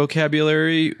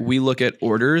 vocabulary, we look at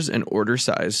orders and order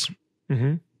size.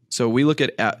 Mm-hmm. So we look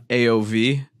at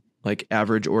AOV, like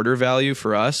average order value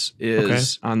for us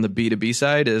is on the B2B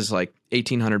side is like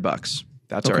 $1,800.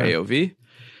 That's our AOV.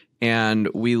 And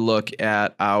we look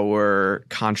at our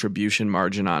contribution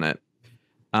margin on it.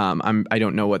 I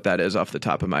don't know what that is off the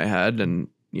top of my head, and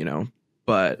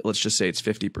but let's just say it's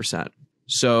 50%.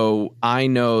 So I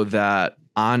know that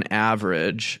on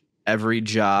average, every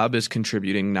job is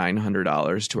contributing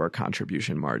 $900 to our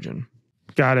contribution margin.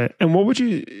 Got it. And what would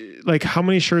you how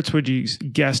many shirts would you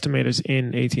guesstimate as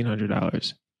in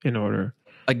 $1,800 in order?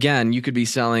 Again, you could be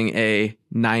selling a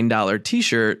 $9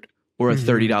 t-shirt or a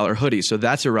 $30 hoodie. So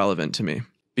that's irrelevant to me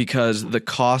because the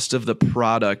cost of the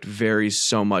product varies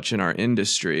so much in our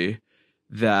industry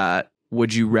that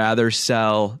would you rather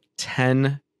sell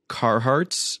 10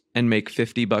 Carhartts and make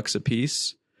 $50 a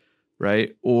piece,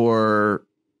 right? Or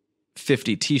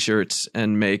 50 t-shirts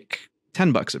and make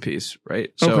 $10 a piece,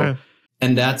 right? So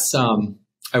and that's,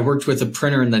 I worked with a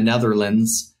printer in the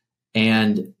Netherlands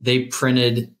and they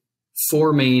printed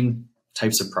 4 main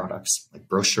types of products like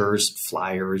brochures,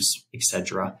 flyers,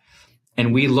 etc.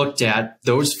 And we looked at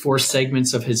those 4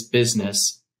 segments of his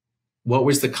business. What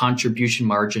was the contribution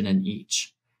margin in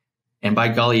each? And by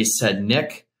golly, he said,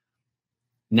 Nick,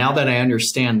 now that I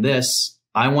understand this,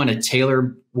 I want to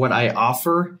tailor what I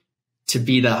offer to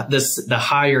be the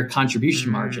higher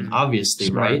contribution margin, obviously,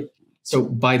 right? So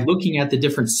by looking at the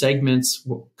different segments,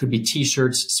 what could be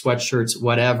t-shirts, sweatshirts,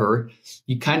 whatever,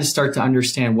 you kind of start to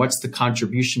understand what's the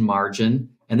contribution margin.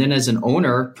 And then as an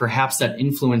owner, perhaps that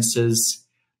influences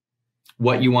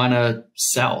what you want to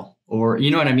sell. Or,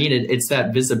 you know what I mean? It's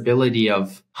that visibility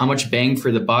of how much bang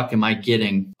for the buck am I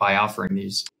getting by offering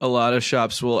these? A lot of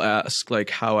shops will ask like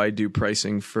how I do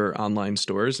pricing for online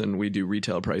stores, and we do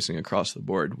retail pricing across the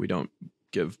board. We don't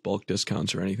give bulk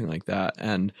discounts or anything like that.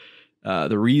 And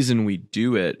the reason we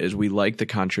do it is we like the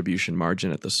contribution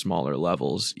margin at the smaller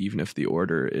levels, even if the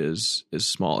order is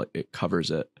small, it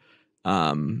covers it.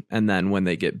 And then when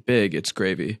they get big, it's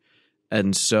gravy.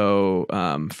 And so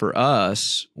for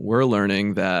us, we're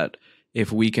learning that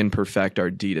if we can perfect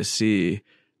our D2C,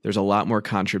 there's a lot more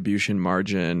contribution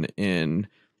margin in,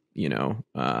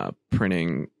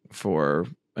 printing for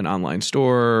an online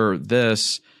store,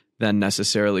 than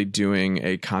necessarily doing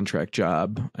a contract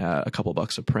job at a couple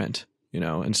bucks a print.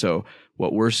 And so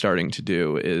what we're starting to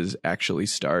do is actually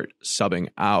start subbing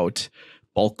out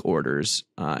bulk orders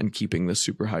and keeping the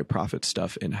super high profit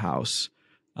stuff in-house.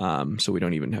 So we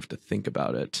don't even have to think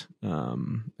about it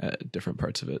at different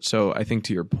parts of it. So I think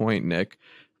to your point, Nick,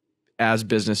 as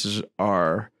businesses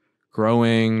are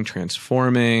growing,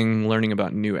 transforming, learning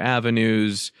about new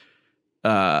avenues,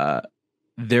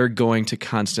 they're going to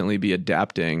constantly be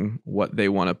adapting what they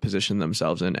want to position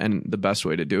themselves in. And the best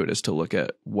way to do it is to look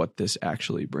at what this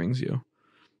actually brings you.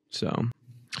 So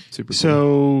super cool.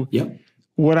 So Yep.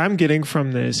 what I'm getting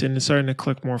from this, and it's starting to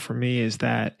click more for me, is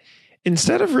that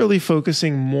instead of really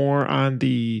focusing more on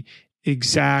the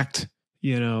exact,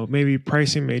 maybe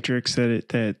pricing matrix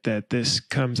that this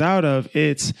comes out of,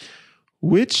 it's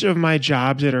which of my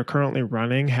jobs that are currently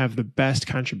running have the best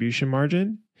contribution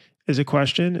margin is a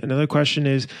question. Another question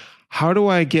is, how do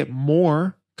I get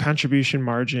more contribution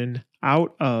margin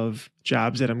out of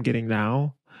jobs that I'm getting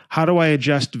now? How do I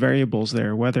adjust variables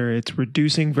there, whether it's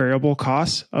reducing variable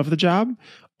costs of the job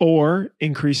or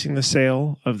increasing the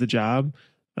sale of the job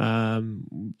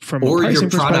from or a pricing your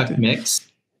product perspective? mix.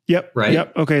 Yep. Right.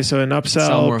 Yep. Okay. So an Sell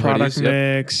upsell, more product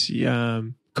hoodies, mix,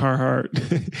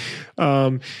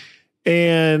 Carhartt,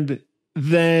 and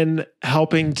then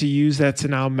helping to use that to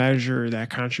now measure that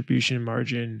contribution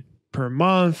margin per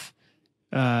month.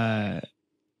 Down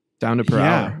to per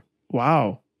hour.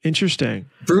 Wow. Interesting.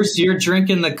 Bruce, you're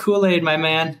drinking the Kool-Aid, my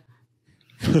man.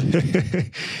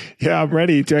 Yeah, I'm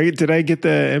ready. Did I get the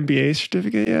MBA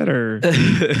certificate yet? Or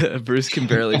Bruce can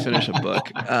barely finish a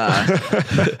book.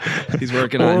 He's still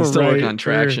working on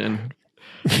traction.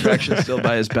 Traction's still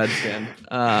by his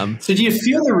bedstand. So do you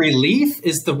feel the relief?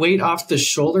 Is the weight off the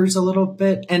shoulders a little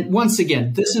bit? And once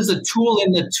again, this is a tool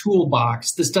in the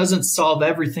toolbox. This doesn't solve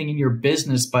everything in your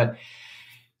business, but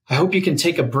I hope you can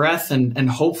take a breath and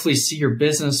hopefully see your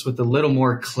business with a little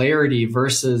more clarity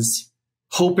versus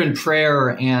hope and prayer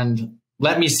and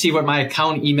let me see what my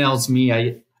account emails me.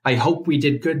 I hope we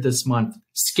did good this month.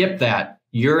 Skip that.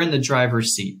 You're in the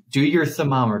driver's seat. Do your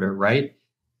thermometer, right?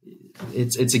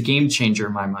 It's a game changer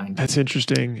in my mind. That's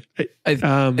interesting.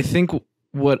 I think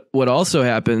what also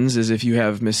happens is if you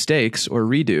have mistakes or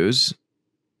redos,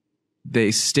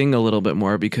 they sting a little bit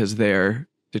more because they're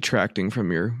detracting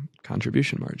from your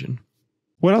contribution margin.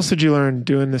 What else did you learn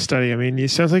doing this study? I mean,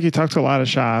 it sounds like you talked to a lot of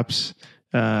shops.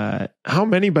 How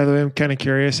many, by the way, I'm kind of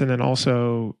curious. And then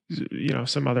also,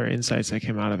 some other insights that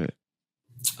came out of it.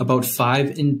 About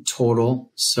 5 in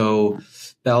total. So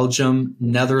Belgium,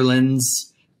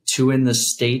 Netherlands, 2 in the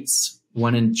States,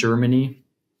 1 in Germany,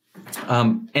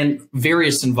 and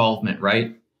various involvement,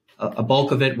 right? A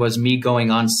bulk of it was me going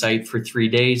on site for 3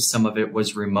 days. Some of it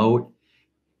was remote.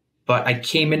 But I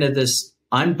came into this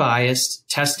unbiased,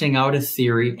 testing out a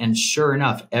theory. And sure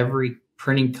enough, every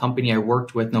printing company I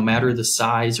worked with, no matter the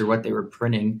size or what they were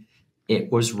printing,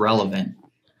 it was relevant.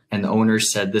 And the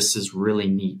owners said, this is really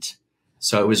neat.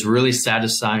 So it was really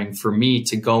satisfying for me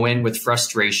to go in with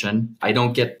frustration. I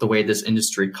don't get the way this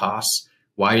industry costs.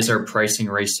 Why is our pricing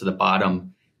race to the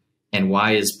bottom? And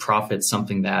why is profit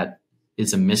something that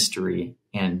is a mystery?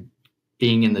 And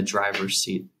being in the driver's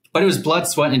seat. But it was blood,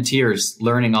 sweat, and tears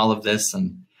learning all of this.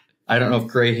 And I don't know if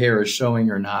gray hair is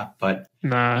showing or not, but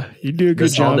nah, you do a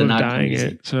good job of dyeing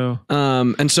it. So,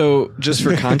 and so just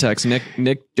for context,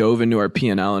 Nick dove into our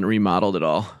P&L and remodeled it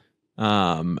all.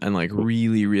 And like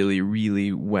really, really,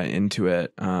 really went into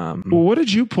it. Well, what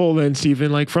did you pull then,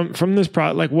 Stephen? Like from this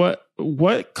product, like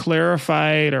what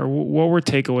clarified or what were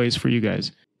takeaways for you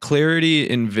guys? Clarity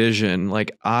in vision.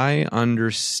 Like I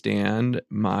understand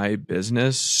my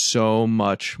business so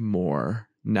much more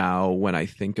now when I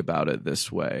think about it this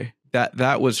way.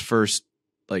 That was first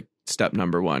like step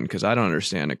number 1, because I don't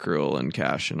understand accrual and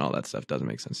cash and all that stuff. Doesn't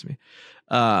make sense to me.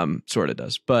 Sort of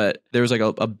does. But there was like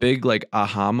a big like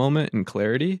aha moment and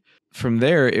clarity. From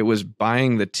there, it was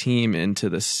buying the team into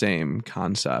the same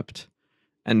concept.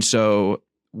 And so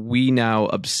we now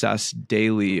obsess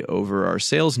daily over our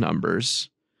sales numbers.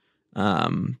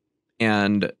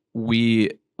 And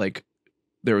we like,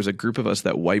 there was a group of us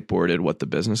that whiteboarded what the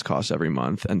business costs every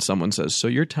month. And someone says, so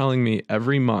you're telling me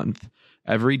every month,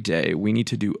 every day, we need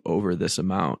to do over this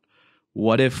amount.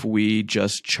 What if we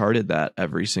just charted that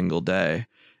every single day?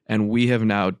 And we have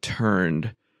now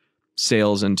turned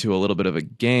sales into a little bit of a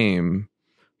game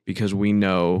because we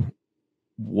know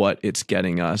what it's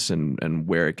getting us and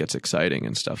where it gets exciting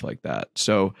and stuff like that.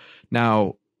 So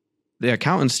now the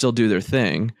accountants still do their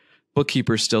thing.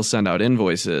 Bookkeepers still send out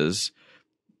invoices,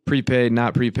 prepaid,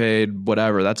 not prepaid,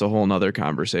 whatever. That's a whole nother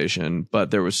conversation.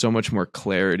 But there was so much more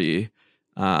clarity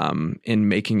in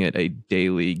making it a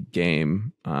daily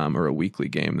game or a weekly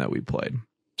game that we played.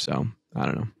 So I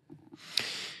don't know.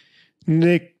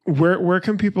 Nick, where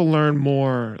can people learn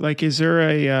more? Like, is there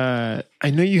I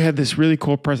know you had this really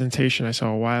cool presentation I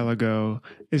saw a while ago.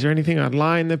 Is there anything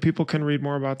online that people can read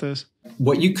more about this?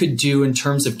 What you could do in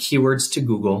terms of keywords to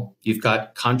Google, you've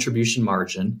got contribution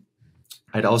margin.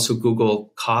 I'd also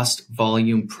Google cost,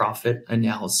 volume, profit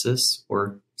analysis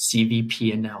or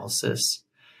CVP analysis.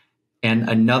 And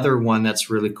another one that's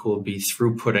really cool would be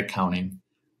throughput accounting.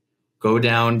 Go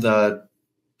down the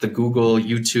Google,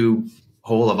 YouTube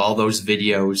hole of all those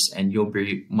videos, and you'll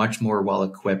be much more well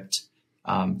equipped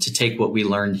to take what we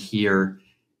learned here,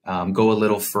 go a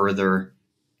little further,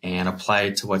 and apply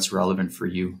it to what's relevant for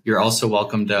you. You're also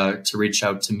welcome to reach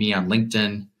out to me on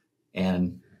LinkedIn,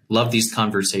 and love these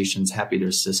conversations. Happy to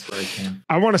assist where I can.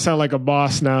 I want to sound like a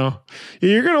boss now.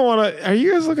 You're going to want to, are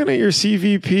you guys looking at your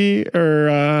CVP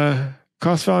or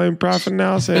cost value and profit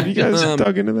analysis? Have you guys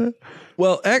dug into that?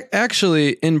 Well,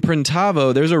 actually, in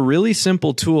Printavo, there's a really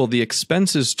simple tool. The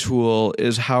expenses tool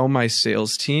is how my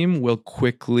sales team will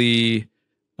quickly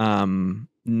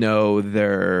know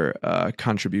their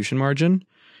contribution margin.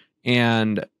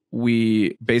 And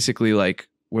we basically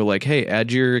we're like, hey,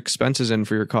 add your expenses in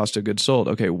for your cost of goods sold.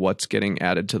 Okay, what's getting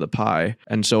added to the pie?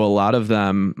 And so a lot of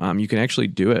them, you can actually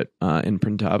do it in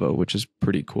Printavo, which is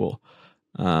pretty cool.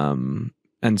 And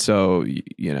so,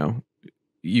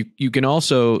 you can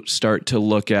also start to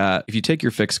look at, if you take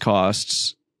your fixed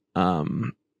costs,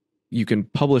 you can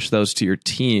publish those to your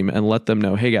team and let them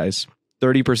know, hey guys,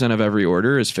 30% of every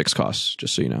order is fixed costs,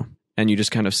 just so you know. And you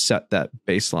just kind of set that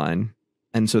baseline.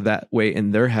 And so that way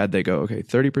in their head, they go, okay,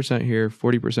 30% here,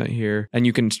 40% here. And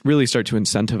you can really start to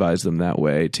incentivize them that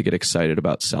way to get excited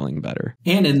about selling better.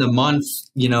 And in the month,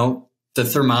 the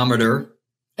thermometer.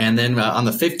 And then on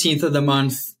the 15th of the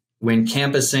month, when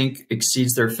Campus Inc.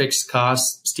 exceeds their fixed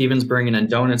costs, Steven's bringing in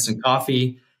donuts and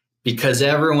coffee because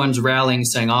everyone's rallying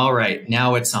saying, all right,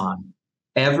 now it's on.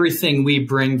 Everything we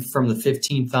bring from the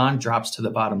 15th on drops to the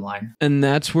bottom line. And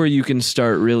that's where you can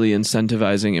start really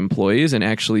incentivizing employees and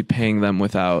actually paying them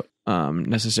without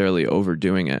necessarily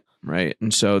overdoing it, right?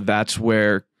 And so that's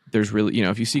where there's really,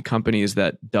 if you see companies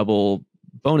that double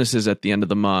bonuses at the end of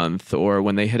the month, or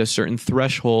when they hit a certain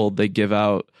threshold, they give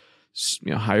out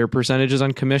higher percentages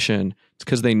on commission. It's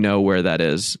because they know where that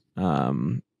is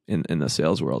in the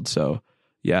sales world. So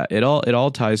yeah, it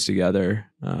all ties together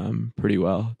pretty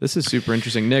well. This is super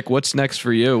interesting. Nick, what's next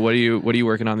for you? What are you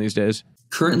working on these days?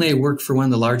 Currently, I work for one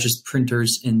of the largest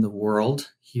printers in the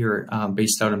world here,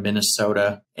 based out of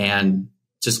Minnesota, and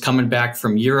just coming back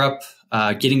from Europe,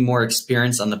 getting more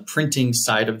experience on the printing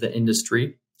side of the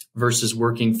industry versus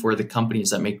working for the companies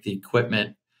that make the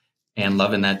equipment, and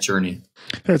loving that journey.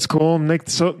 That's cool, Nick.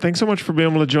 So thanks so much for being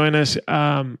able to join us.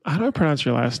 How do I pronounce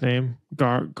your last name?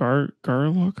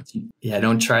 Gawreluk? Yeah,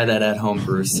 don't try that at home,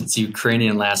 Bruce. It's a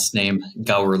Ukrainian last name.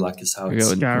 Gawreluk is how it's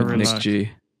with Nick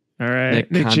G. All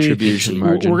right, Nick contribution G.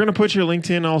 margin. We're going to put your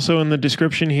LinkedIn also in the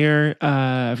description here.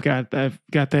 I've got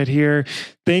that here.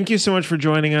 Thank you so much for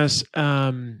joining us.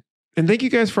 And thank you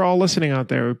guys for all listening out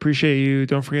there. We appreciate you.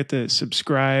 Don't forget to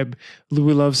subscribe.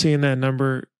 We love seeing that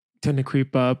number tend to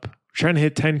creep up. We're trying to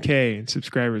hit 10K in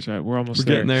subscribers, right? We're almost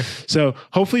getting there. So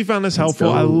hopefully you found this helpful.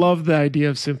 I love the idea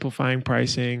of simplifying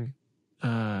pricing.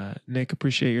 Nick,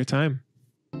 appreciate your time.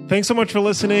 Thanks so much for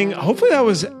listening. Hopefully that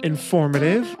was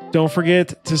informative. Don't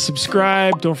forget to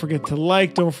subscribe. Don't forget to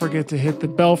like. Don't forget to hit the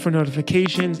bell for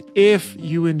notifications if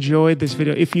you enjoyed this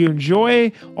video. If you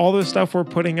enjoy all the stuff we're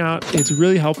putting out, it's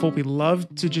really helpful. We love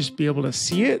to just be able to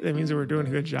see it. That means that we're doing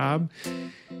a good job.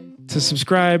 To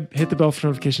subscribe, hit the bell for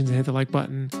notifications, and hit the like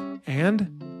button.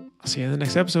 And I'll see you in the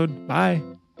next episode. Bye.